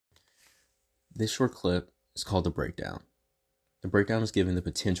This short clip is called The Breakdown. The breakdown is giving the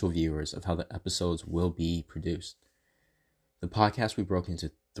potential viewers of how the episodes will be produced. The podcast we broke into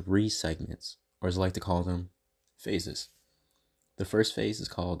 3 segments, or as I like to call them, phases. The first phase is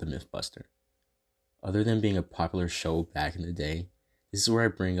called The Mythbuster. Other than being a popular show back in the day, this is where I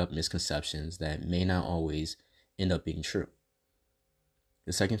bring up misconceptions that may not always end up being true.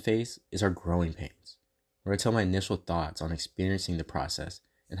 The second phase is our growing pains, where I tell my initial thoughts on experiencing the process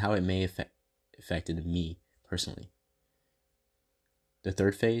and how it may affected me personally. The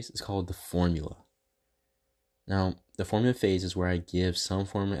third phase is called The Formula. Now, the formula phase is where I give some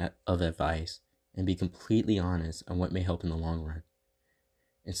form of advice and be completely honest on what may help in the long run.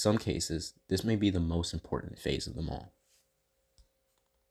 In some cases, this may be the most important phase of them all.